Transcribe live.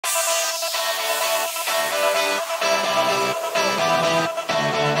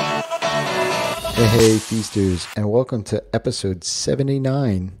Hey, feasters, and welcome to episode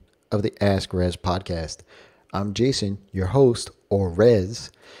 79 of the Ask Rezzz podcast. I'm Jason, your host, or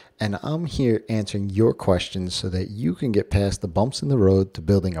Rezzz, and I'm here answering your questions so that you can get past the bumps in the road to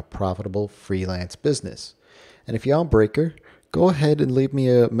building a profitable freelance business. And if you're on Breaker, go ahead and leave me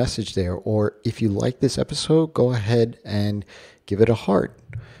a message there, or if you like this episode, go ahead and give it a heart.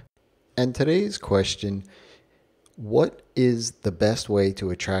 And today's question, what is the best way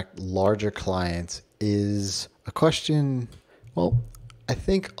to attract larger clients, is a question, well, I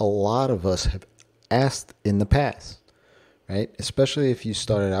think a lot of us have asked in the past, right? Especially if you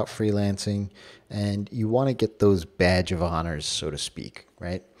started out freelancing and you want to get those badge of honors, so to speak,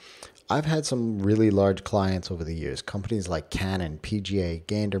 right? I've had some really large clients over the years, companies like Canon, PGA,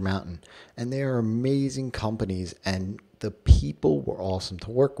 Gander Mountain, and they are amazing companies and the people were awesome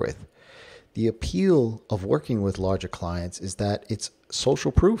to work with. The appeal of working with larger clients is that it's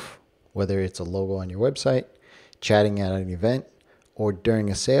social proof, whether it's a logo on your website, chatting at an event, or during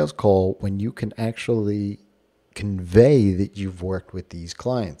a sales call when you can actually convey that you've worked with these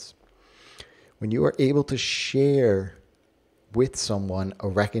clients. When you are able to share with someone a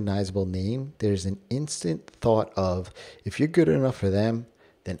recognizable name, there's an instant thought of, if you're good enough for them,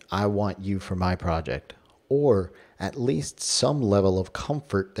 then I want you for my project. Or at least some level of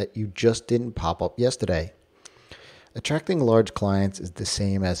comfort that you just didn't pop up yesterday. Attracting large clients is the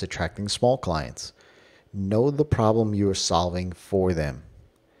same as attracting small clients. Know the problem you are solving for them.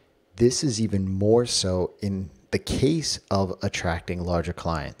 This is even more so in the case of attracting larger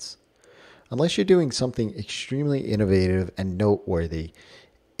clients. Unless you're doing something extremely innovative and noteworthy,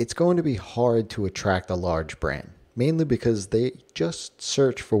 it's going to be hard to attract a large brand. Mainly because they just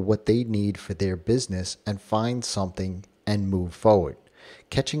search for what they need for their business and find something and move forward.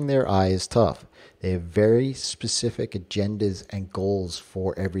 Catching their eye is tough. They have very specific agendas and goals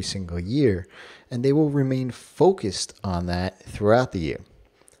for every single year, and they will remain focused on that throughout the year.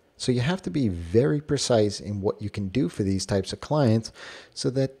 So you have to be very precise in what you can do for these types of clients so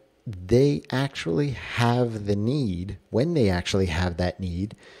that they actually have the need, when they actually have that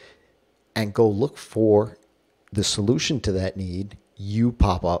need, and go look for the solution to that need, you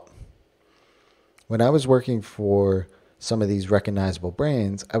pop up. When I was working for some of these recognizable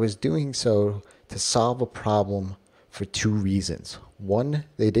brands, I was doing so to solve a problem for two reasons. One,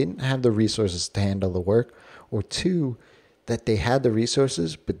 they didn't have the resources to handle the work, or two, that they had the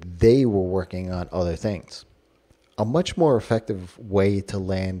resources, but they were working on other things. A much more effective way to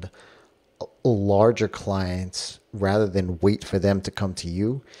land larger clients rather than wait for them to come to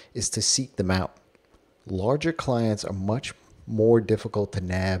you is to seek them out. Larger clients are much more difficult to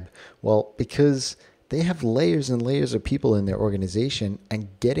nab, well, because they have layers and layers of people in their organization, and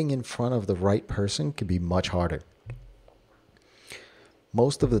getting in front of the right person can be much harder.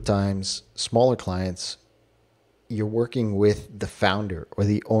 Most of the times, smaller clients, you're working with the founder or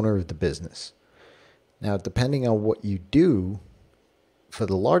the owner of the business. Now, depending on what you do, for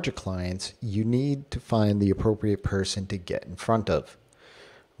the larger clients, you need to find the appropriate person to get in front of.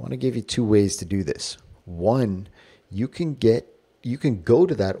 I want to give you two ways to do this. One, you can go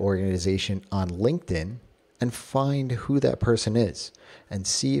to that organization on LinkedIn and find who that person is and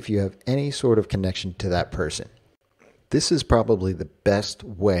see if you have any sort of connection to that person. This is probably the best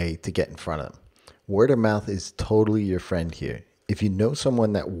way to get in front of them. Word of mouth is totally your friend here. If you know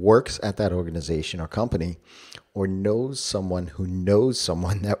someone that works at that organization or company, or knows someone who knows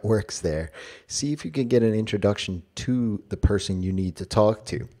someone that works there, see if you can get an introduction to the person you need to talk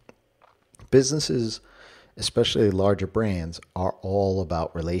to. Businesses, especially larger brands, are all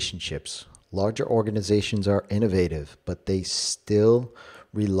about relationships. Larger organizations are innovative, but they still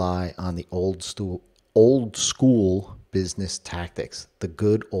rely on the old school business tactics, the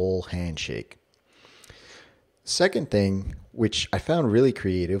good old handshake. Second thing, which I found really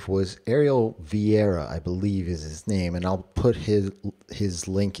creative, was Ariel Vieira, I believe is his name, and I'll put his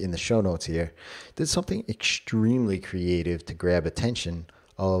link in the show notes here, did something extremely creative to grab attention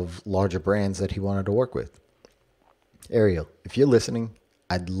of larger brands that he wanted to work with. Ariel, if you're listening,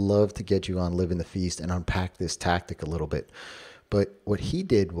 I'd love to get you on Live in the Feast and unpack this tactic a little bit. But what he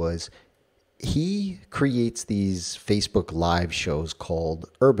did was he creates these Facebook Live shows called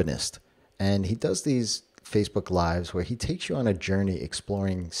Urbanist. And he does these Facebook Lives where he takes you on a journey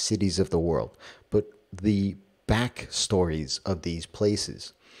exploring cities of the world, but the backstories of these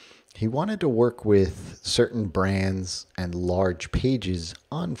places. He wanted to work with certain brands and large pages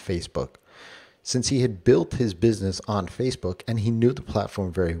on Facebook. Since he had built his business on Facebook and he knew the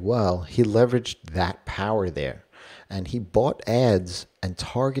platform very well, he leveraged that power there. And he bought ads and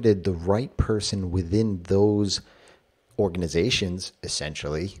targeted the right person within those organizations,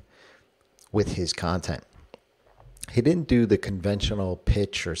 essentially, with his content. He didn't do the conventional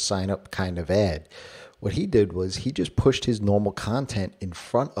pitch or sign up kind of ad. What he did was he just pushed his normal content in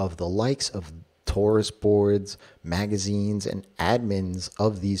front of the likes of tourist boards, magazines, and admins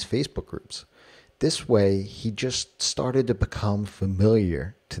of these Facebook groups. This way, he just started to become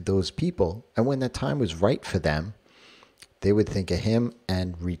familiar to those people. And when the time was right for them, they would think of him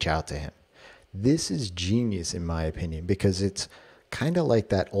and reach out to him. This is genius, in my opinion, because it's kind of like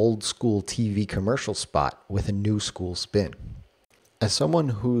that old school TV commercial spot with a new school spin. As someone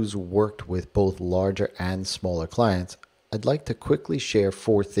who's worked with both larger and smaller clients, I'd like to quickly share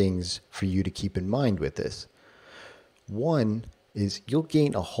 4 things for you to keep in mind with this. One is you'll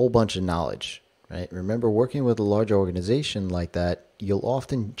gain a whole bunch of knowledge, right? Remember, working with a large organization like that, you'll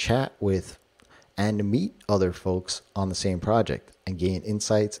often chat with and meet other folks on the same project and gain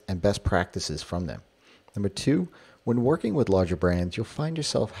insights and best practices from them. Number 2, when working with larger brands, you'll find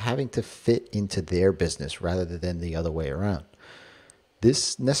yourself having to fit into their business rather than the other way around.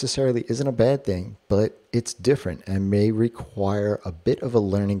 This necessarily isn't a bad thing, but it's different and may require a bit of a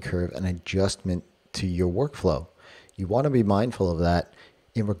learning curve and adjustment to your workflow. You want to be mindful of that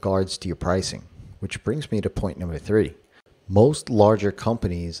in regards to your pricing, which brings me to point number 3. Most larger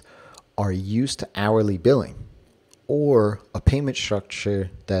companies are used to hourly billing or a payment structure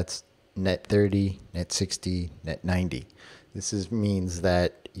that's net 30, net 60, net 90. This means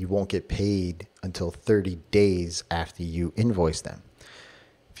that you won't get paid until 30 days after you invoice them.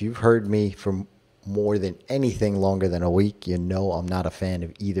 If you've heard me for more than anything longer than a week, you know I'm not a fan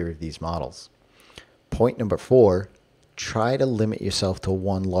of either of these models. Point number 4, try to limit yourself to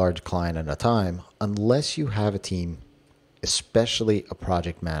one large client at a time unless you have a team, especially a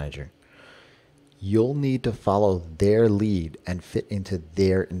project manager. You'll need to follow their lead and fit into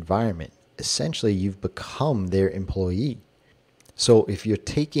their environment. Essentially, you've become their employee. So if you're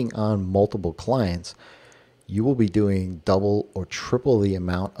taking on multiple clients, you will be doing double or triple the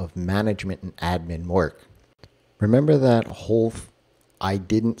amount of management and admin work. Remember that whole I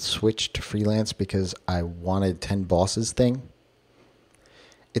didn't switch to freelance because I wanted 10 bosses thing?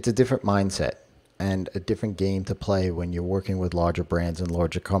 It's a different mindset and a different game to play when you're working with larger brands and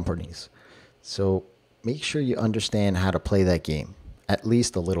larger companies. So make sure you understand how to play that game, at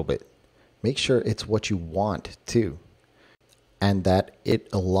least a little bit. Make sure it's what you want too, and that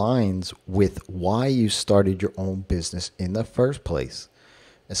it aligns with why you started your own business in the first place.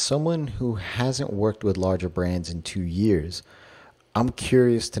 As someone who hasn't worked with larger brands in 2 years, I'm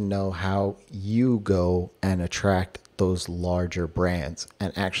curious to know how you go and attract those larger brands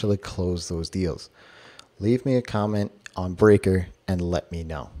and actually close those deals. Leave me a comment on Breaker and let me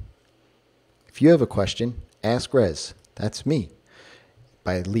know. If you have a question, ask Rezzz, that's me,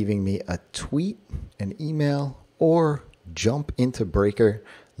 by leaving me a tweet, an email, or jump into Breaker.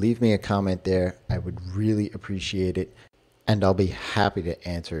 Leave me a comment there. I would really appreciate it, and I'll be happy to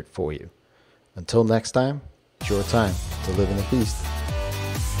answer it for you. Until next time, it's your time to live in the feast.